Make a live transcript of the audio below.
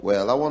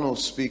Well, I want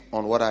to speak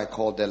on what I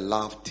call the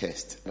love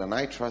test. And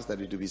I trust that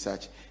it will be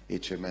such a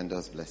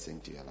tremendous blessing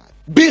to your life.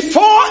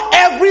 Before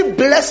every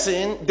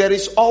blessing, there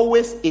is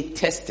always a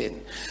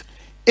testing.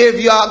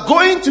 If you are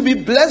going to be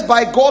blessed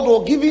by God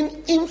or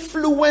given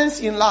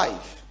influence in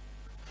life,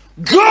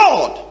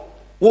 God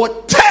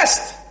will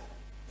test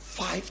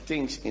 5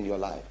 things in your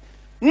life.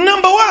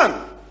 Number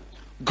 1,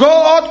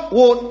 God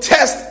will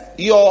test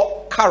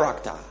your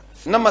character.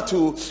 Number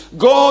 2,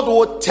 God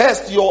will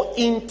test your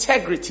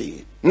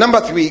integrity.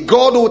 Number 3,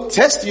 God will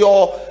test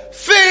your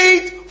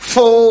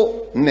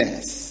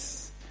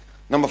faithfulness.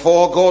 Number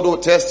 4, God will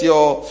test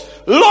your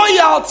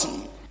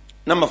loyalty.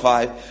 Number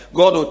 5,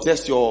 God will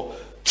test your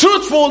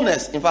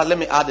truthfulness. In fact, let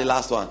me add the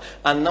last one.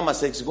 And number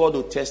 6, God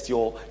will test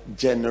your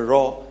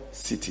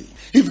generosity.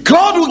 If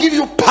God will give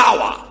you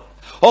power,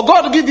 or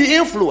God will give you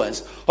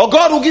influence, or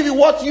God will give you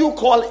what you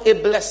call a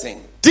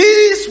blessing,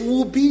 this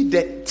will be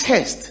the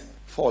test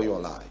for your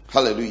life.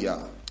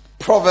 Hallelujah.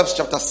 Proverbs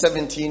chapter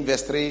 17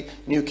 verse 3,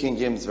 New King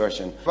James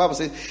Version. The Bible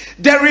says,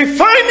 the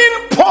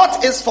refining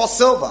pot is for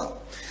silver,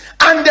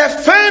 and the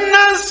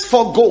furnace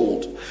for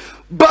gold,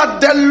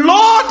 but the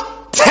Lord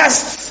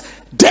tests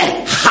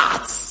the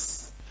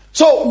hearts.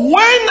 So when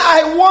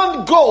I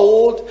want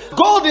gold,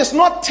 gold is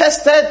not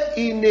tested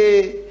in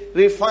a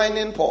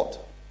refining pot.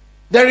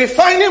 The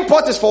refining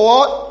pot is for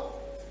what?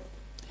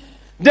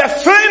 The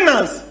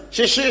furnace,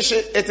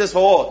 it is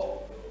for what?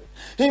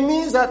 It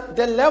means that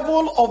the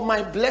level of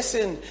my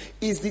blessing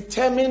is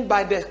determined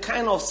by the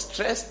kind of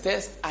stress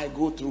test I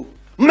go through.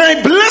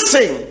 My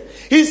blessing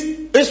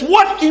is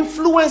what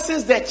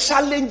influences the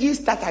challenges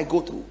that I go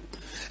through.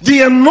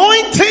 The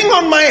anointing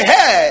on my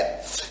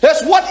head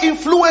is what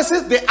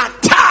influences the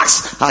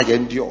attacks I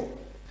endure.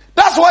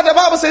 That's why the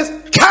Bible says,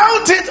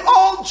 count it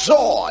all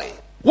joy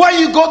when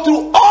you go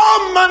through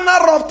all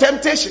manner of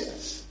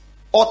temptations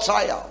or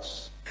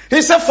trials.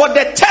 He said, for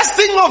the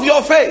testing of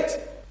your faith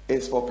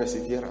is for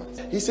perseverance.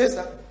 He says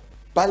that,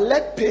 but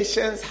let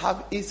patience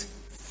have its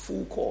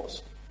full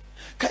course.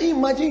 Can you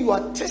imagine you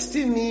are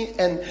testing me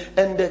and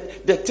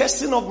the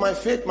testing of my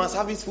faith must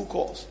have its full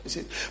course? He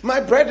said, my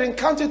brethren,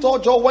 count it all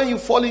joy when you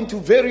fall into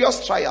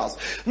various trials,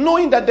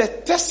 knowing that the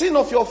testing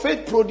of your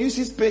faith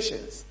produces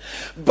patience.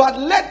 But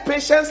let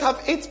patience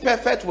have its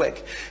perfect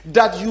work,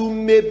 that you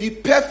may be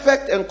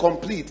perfect and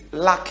complete,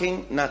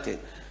 lacking nothing.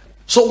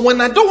 So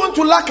when I don't want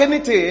to lack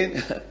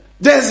anything,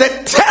 there's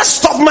a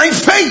test of my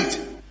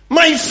faith.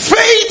 My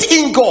faith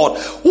in God.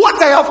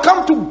 What I have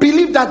come to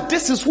believe that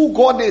this is who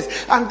God is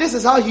and this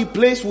is how he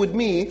plays with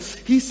me.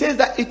 He says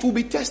that it will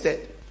be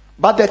tested.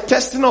 But the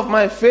testing of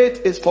my faith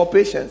is for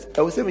patience.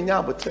 But even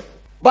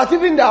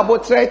the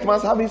abotre, it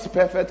must have its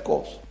perfect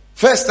course.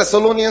 1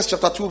 Thessalonians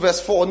chapter 2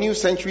 verse 4, New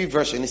Century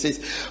Version. It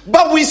says,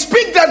 but we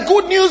speak that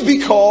good news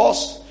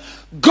because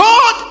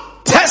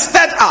God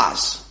tested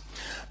us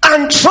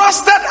and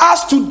trusted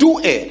us to do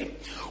it.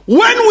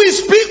 When we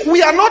speak,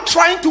 we are not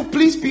trying to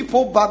please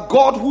people, but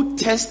God who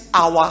tests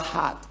our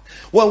heart.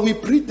 When we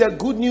preach the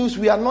good news,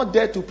 we are not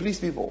there to please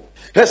people.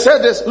 He said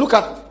this, look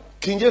at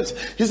King James.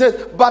 He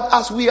said, but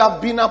as we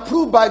have been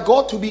approved by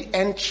God to be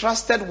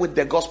entrusted with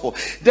the gospel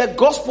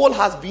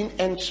has been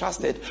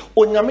entrusted.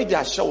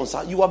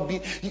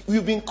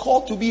 You've been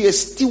called to be a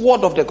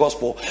steward of the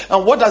gospel.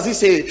 And what does he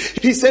say?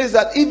 He says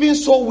that even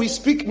so we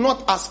speak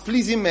not as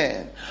pleasing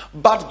men,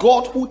 but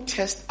God who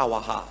tests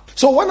our heart.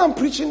 So when I'm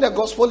preaching the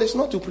gospel, it's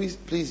not to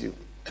please you.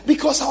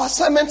 Because our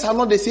assignments are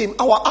not the same.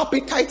 Our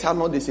appetites are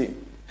not the same.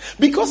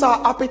 Because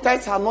our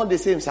appetites are not the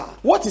same, sir.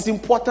 What is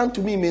important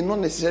to me may not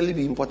necessarily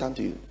be important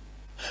to you.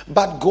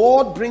 But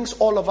God brings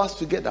all of us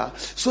together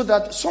so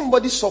that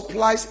somebody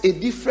supplies a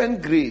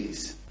different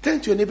grace. Turn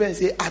to your neighbor and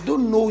say, I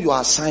don't know your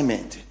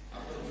assignment,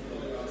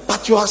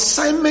 but your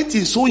assignment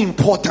is so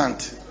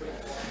important.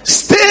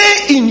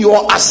 Stay in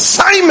your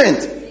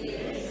assignment.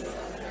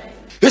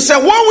 He said,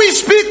 when we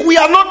speak, we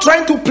are not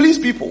trying to please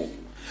people,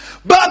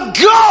 but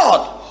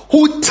God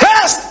who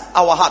tests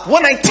our heart.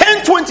 When I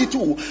turned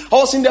 22, I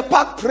was in the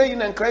park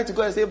praying and crying to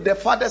God and saying, the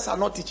fathers are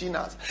not teaching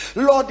us.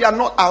 Lord, they are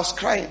not. I was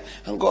crying.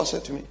 And God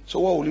said to me,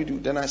 so what will you do?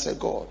 Then I said,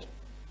 God,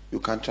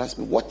 you can trust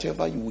me.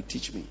 Whatever you will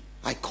teach me,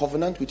 I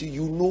covenant with you.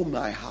 You know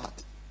my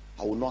heart.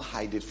 I will not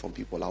hide it from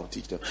people. I will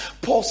teach them.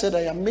 Paul said,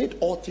 I have made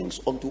all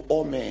things unto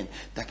all men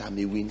that I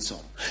may win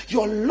some.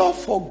 Your love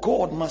for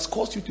God must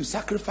cause you to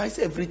sacrifice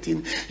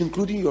everything,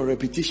 including your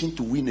reputation,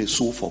 to win a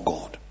soul for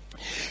God.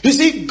 You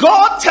see,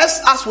 God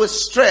tests us with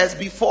stress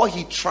before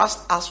he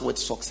trusts us with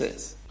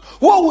success.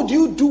 What would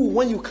you do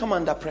when you come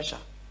under pressure?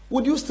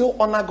 Would you still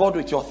honor God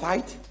with your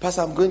tithe?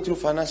 Pastor, I'm going through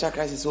financial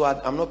crisis, so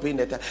I'm not paying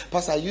the tithe.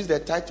 Pastor, I use the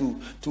tithe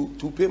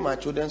to pay my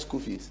children's school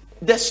fees.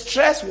 The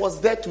stress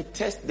was there to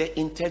test the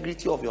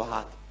integrity of your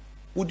heart.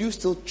 Would you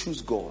still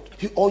choose God?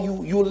 Or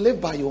you live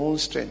by your own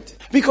strength?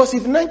 Because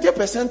if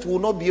 90% will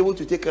not be able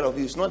to take care of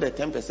you, it's not the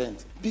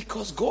 10%.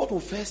 Because God will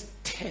first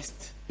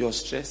test your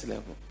stress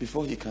level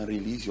before he can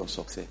release your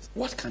success.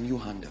 What can you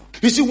handle?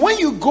 You see, when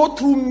you go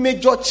through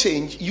major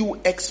change, you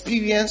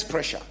experience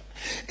pressure.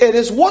 It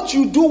is what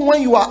you do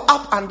when you are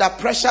up under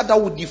pressure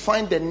that will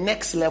define the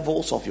next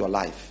levels of your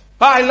life.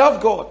 I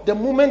love God. The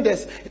moment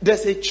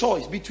there's a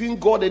choice between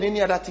God and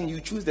any other thing,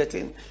 you choose the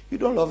thing. You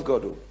don't love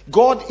God. Oh.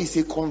 God is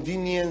a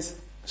convenience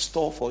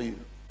store for you.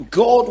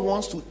 God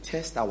wants to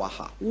test our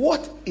heart.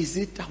 What is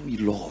it that we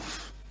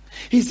love?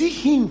 Is it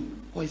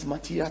Him or His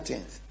material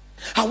things?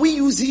 Are we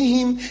using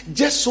Him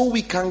just so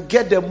we can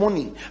get the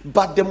money?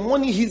 But the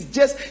money, He's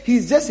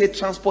just a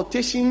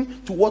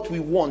transportation to what we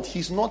want.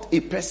 He's not a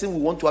person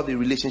we want to have a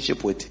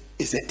relationship with.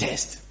 It's a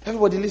test.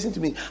 Everybody listen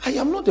to me. I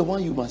am not the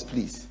one you must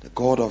please, the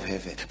God of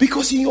heaven.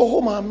 Because in your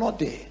home I am not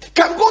there.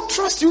 Can God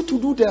trust you to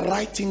do the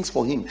right things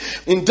for Him?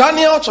 In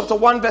Daniel chapter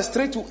 1 verse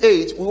 3 to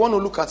 8, we want to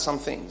look at some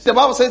things. The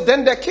Bible says,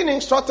 then the king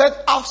instructed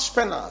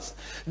outspanners,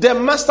 the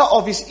master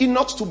of his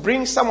eunuchs, to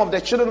bring some of the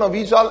children of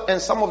Israel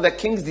and some of the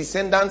king's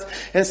descendants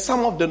and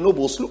some of the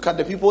nobles. Look at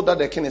the people that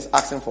the king is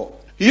asking for.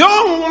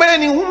 Young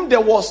men in whom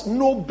there was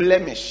no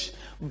blemish,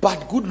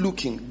 but good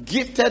looking,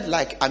 gifted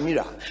like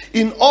Amira,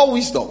 in all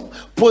wisdom,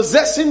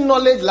 possessing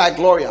knowledge like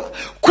Gloria,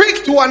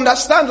 quick to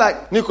understand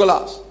like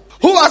Nicholas,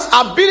 who has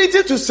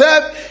ability to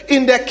serve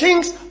in the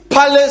king's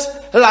palace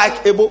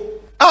like Ebo,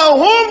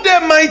 and whom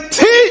they might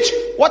teach.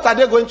 What are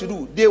they going to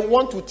do? They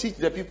want to teach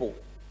the people.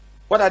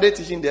 What are they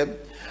teaching them?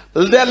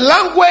 The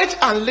language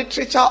and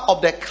literature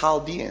of the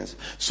Chaldeans.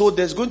 So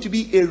there's going to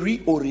be a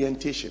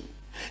reorientation.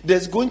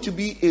 There's going to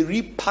be a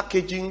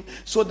repackaging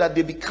so that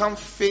they become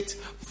fit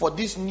for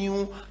this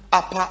new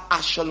upper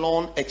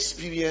echelon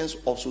experience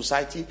of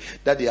society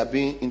that they are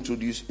being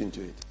introduced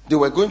into it. They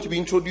were going to be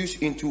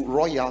introduced into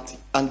royalty,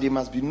 and they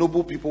must be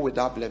noble people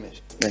without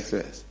blemish. Next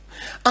verse.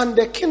 And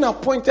the king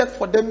appointed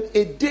for them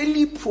a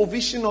daily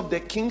provision of the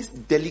king's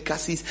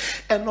delicacies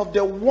and of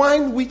the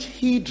wine which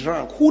he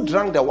drank. Who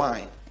drank the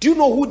wine? Do you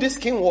know who this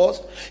king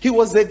was? He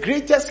was the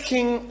greatest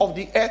king of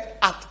the earth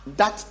at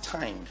that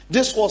time.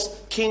 This was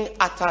King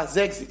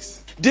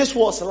Artaxerxes. This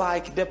was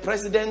like the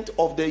president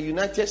of the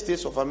United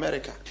States of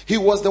America. He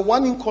was the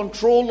one in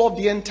control of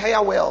the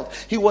entire world.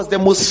 He was the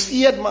most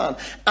feared man.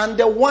 And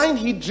the wine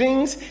he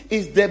drinks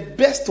is the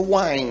best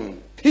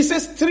wine. He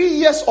says 3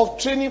 years of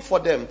training for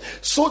them,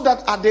 so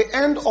that at the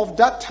end of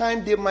that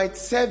time they might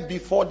serve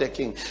before the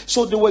king.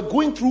 So they were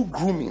going through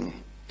grooming.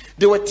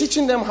 They were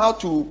teaching them how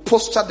to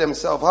posture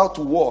themselves, how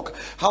to walk,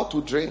 how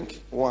to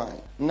drink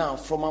wine. Now,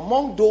 from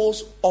among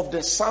those of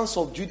the sons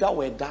of Judah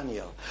were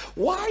Daniel.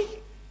 Why?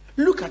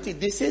 Look at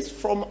it. They say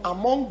from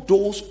among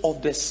those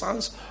of the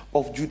sons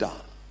of Judah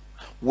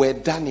were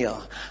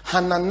Daniel,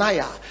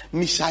 Hananiah,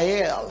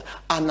 Mishael,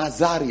 and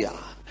Azariah.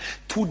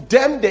 To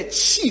them the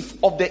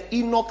chief of the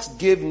eunuchs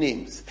gave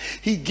names.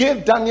 He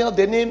gave Daniel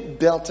the name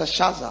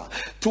Belteshazzar,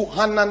 to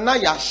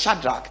Hananiah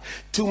Shadrach,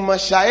 to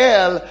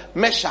Mishael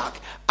Meshach,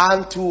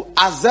 and to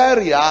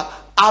Azariah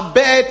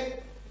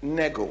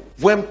Abednego.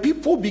 When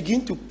people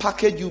begin to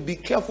package you, be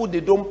careful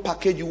they don't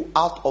package you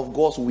out of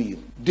God's will.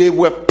 They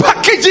were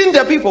packaging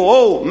the people.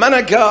 Oh, man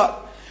of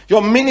God,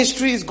 your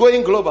ministry is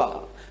going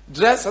global.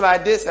 Dress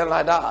like this and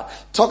like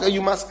that.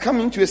 You must come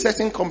into a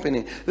certain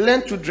company.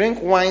 Learn to drink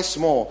wine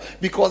small.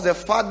 Because the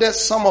fathers,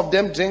 some of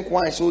them drink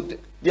wine. So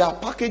they are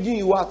packaging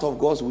you out of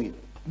God's will.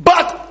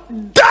 But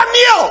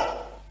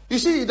Daniel, you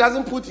see, he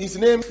doesn't put his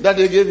name that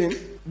they gave him.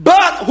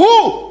 But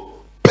who?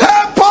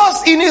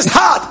 Purpose in his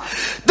heart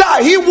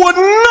that he would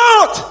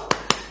not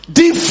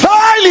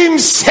defile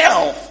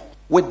himself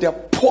with the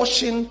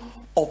portion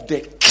of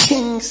the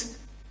king's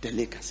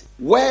delicacy.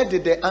 Where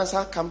did the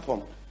answer come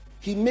from?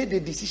 He made a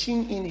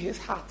decision in his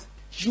heart.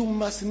 You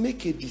must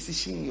make a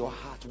decision in your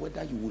heart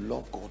whether you will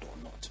love God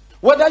or not.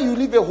 Whether you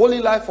live a holy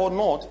life or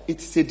not,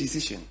 it's a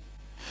decision.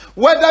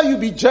 Whether you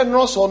be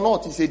generous or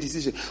not, it's a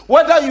decision.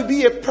 Whether you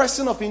be a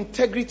person of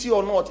integrity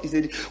or not, it's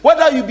a decision.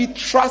 Whether you be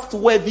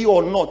trustworthy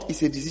or not,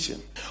 it's a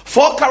decision.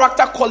 4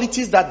 character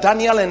qualities that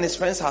Daniel and his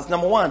friends has.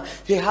 Number 1,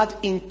 he had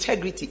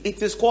integrity.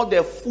 It is called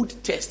the food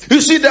test.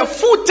 You see, the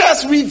food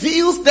test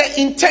reveals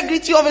the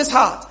integrity of his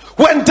heart.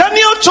 When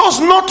Daniel chose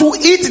not to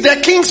eat the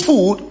king's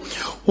food,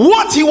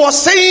 what he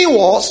was saying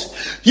was,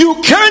 you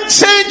can't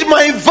change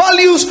my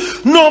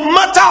values no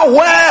matter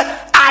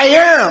where I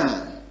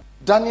am.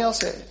 Daniel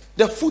said,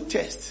 the food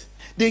test,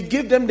 they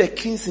gave them the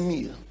king's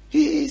meal.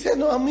 He said,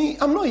 no,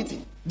 I'm not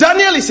eating.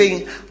 Daniel is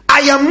saying, I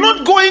am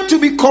not going to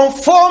be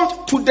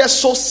conformed to the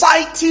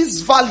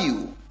society's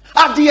value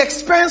at the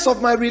expense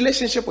of my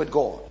relationship with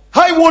God.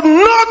 I would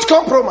not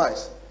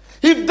compromise.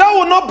 If that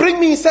will not bring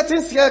me in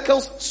certain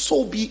circles,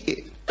 so be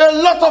it. A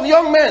lot of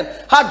young men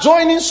are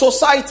joining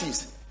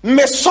societies,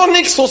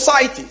 Masonic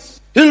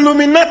societies,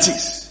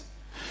 Illuminatis,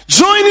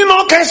 joining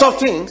all kinds of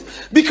things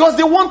because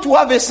they want to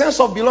have a sense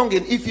of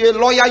belonging. If you're a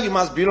lawyer, you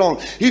must belong.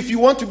 If you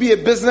want to be a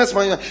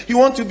businessman, you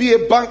want to be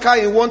a banker,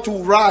 you want to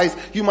rise,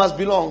 you must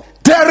belong.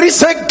 There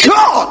is a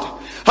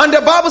God. And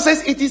the Bible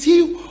says it is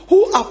He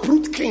who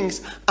uproots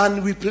kings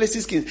and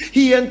replaces kings.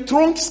 He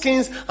enthrones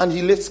kings and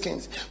He lifts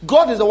kings.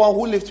 God is the one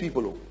who lifts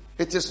people up.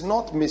 It is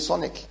not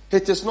Masonic.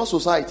 It is not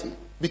society.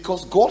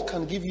 Because God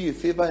can give you a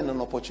favor and an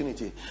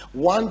opportunity.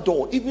 One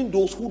door, even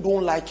those who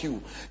don't like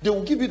you, they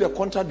will give you the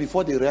contract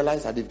before they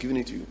realize that they've given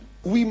it to you.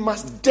 We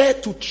must dare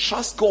to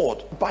trust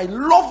God by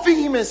loving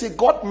Him and say,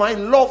 God, my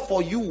love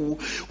for you,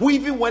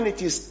 even when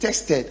it is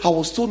tested, I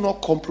will still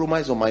not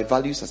compromise on my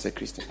values as a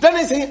Christian. Then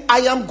He's saying,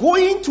 I am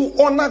going to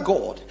honor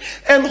God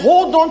and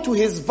hold on to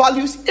His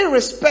values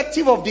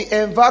irrespective of the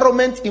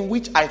environment in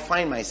which I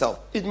find myself.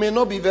 It may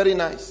not be very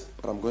nice,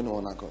 but I'm going to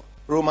honor God.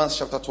 Romans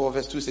chapter 12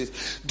 verse 2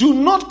 says, do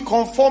not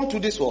conform to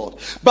this world,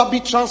 but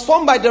be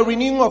transformed by the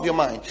renewing of your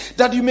mind,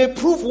 that you may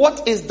prove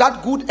what is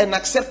that good and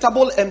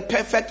acceptable and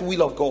perfect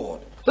will of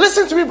God.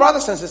 Listen to me,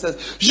 brothers and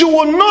sisters. You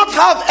will not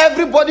have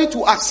everybody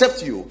to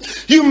accept you.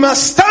 You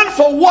must stand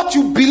for what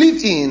you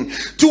believe in,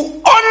 to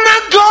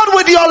honor God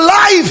with your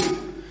life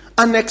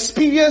and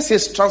experience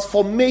His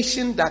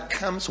transformation that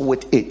comes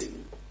with it.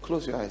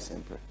 Close your eyes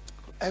and pray.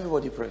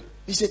 Everybody pray.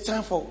 It's a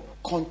time for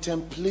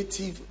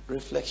contemplative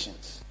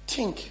reflections.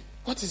 Think.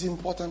 What is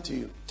important to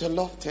you? The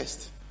love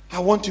test. I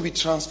want to be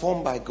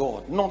transformed by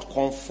God, not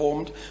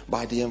conformed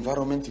by the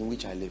environment in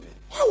which I live in.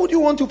 Why would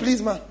you want to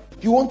please man?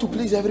 You want to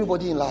please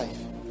everybody in life.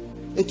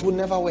 It will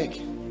never work.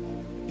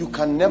 You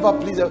can never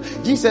please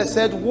everybody. Jesus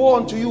said, woe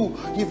unto you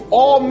if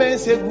all men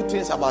say good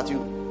things about you.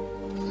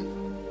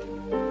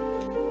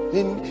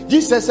 And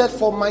Jesus said,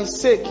 for my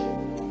sake,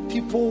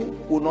 people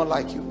will not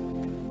like you.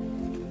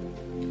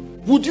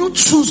 Would you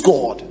choose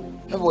God?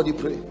 Everybody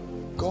pray.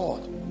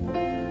 God.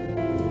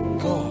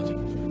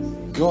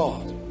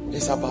 God,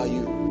 it's about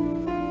you.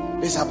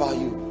 It's about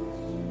you.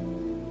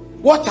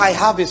 What I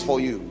have is for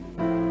you.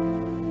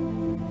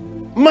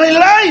 My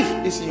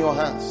life is in your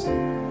hands.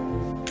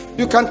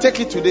 You can take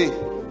it today.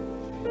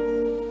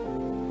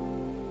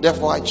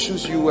 Therefore, I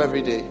choose you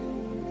every day.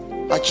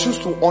 I choose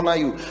to honor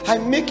you. I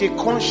make a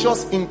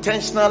conscious,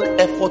 intentional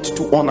effort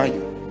to honor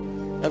you.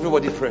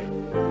 Everybody pray.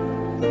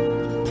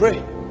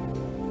 Pray.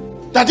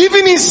 That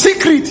even in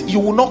secret, you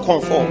will not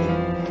conform.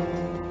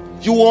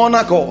 You will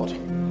honor God.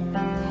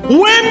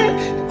 When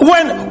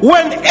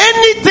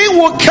anything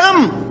will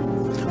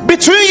come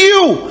between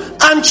you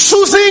and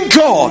choosing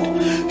God,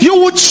 you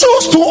will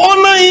choose to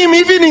honor Him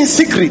even in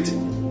secret.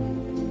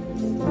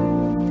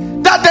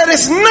 That there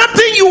is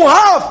nothing you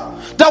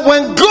have that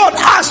when God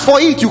asks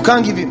for it, you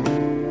can't give Him.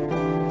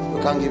 You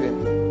can't give Him.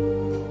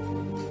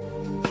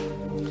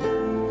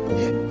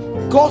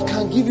 Yeah. God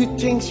can give you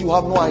things you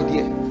have no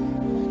idea.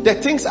 The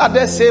things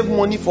others save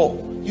money for,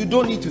 you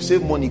don't need to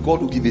save money.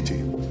 God will give it to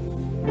you.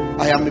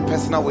 I am a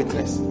personal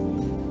witness.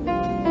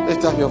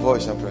 Lift up your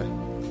voice and pray.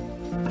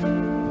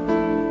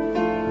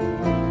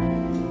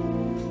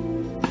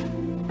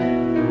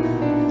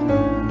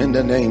 In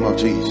the name of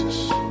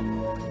Jesus.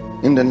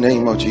 In the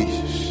name of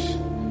Jesus.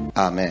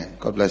 Amen.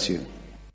 God bless you.